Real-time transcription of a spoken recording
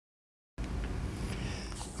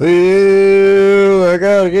Well, I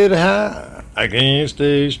gotta get high. I can't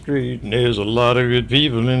stay straight, and there's a lot of good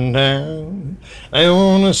people in town. They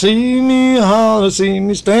wanna see me holler, see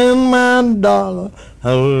me stand my dollar.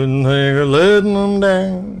 I wouldn't think of letting them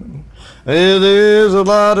down. Well, there's a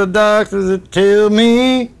lot of doctors that tell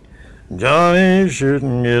me Johnny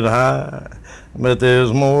shouldn't get high. But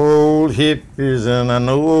there's more old hippies than I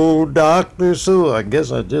know old doctors, so I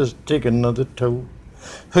guess I just take another toke.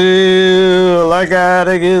 Well, I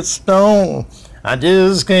gotta get stoned. I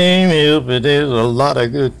just can't help it. There's a lot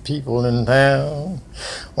of good people in town.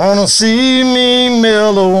 Wanna see me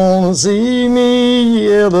mellow, wanna see me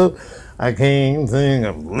yellow. I can't think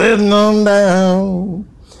of letting them down.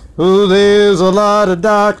 Oh, there's a lot of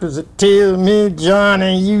doctors that tell me,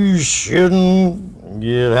 Johnny, you shouldn't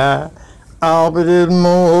get high. Oh, but there's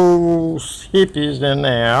more old hippies than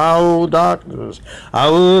there are old doctors. I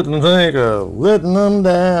wouldn't think of letting them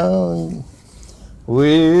down.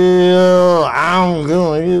 Well, I'm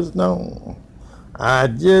gonna get stoned. I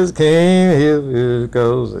just can't help it,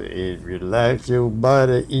 'cause it relaxes your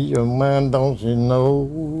body, eat your mind, don't you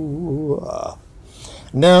know?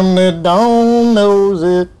 Them that don't knows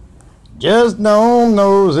it, just don't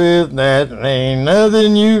knows it. That ain't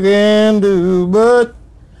nothing you can do but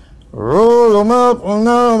roll 'em up,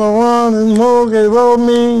 another one, and smoke it for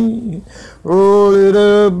me. Roll it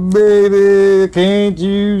up, baby, can't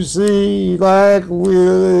you see? Like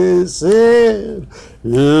Willie said,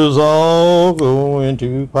 it's all going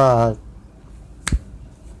to pot.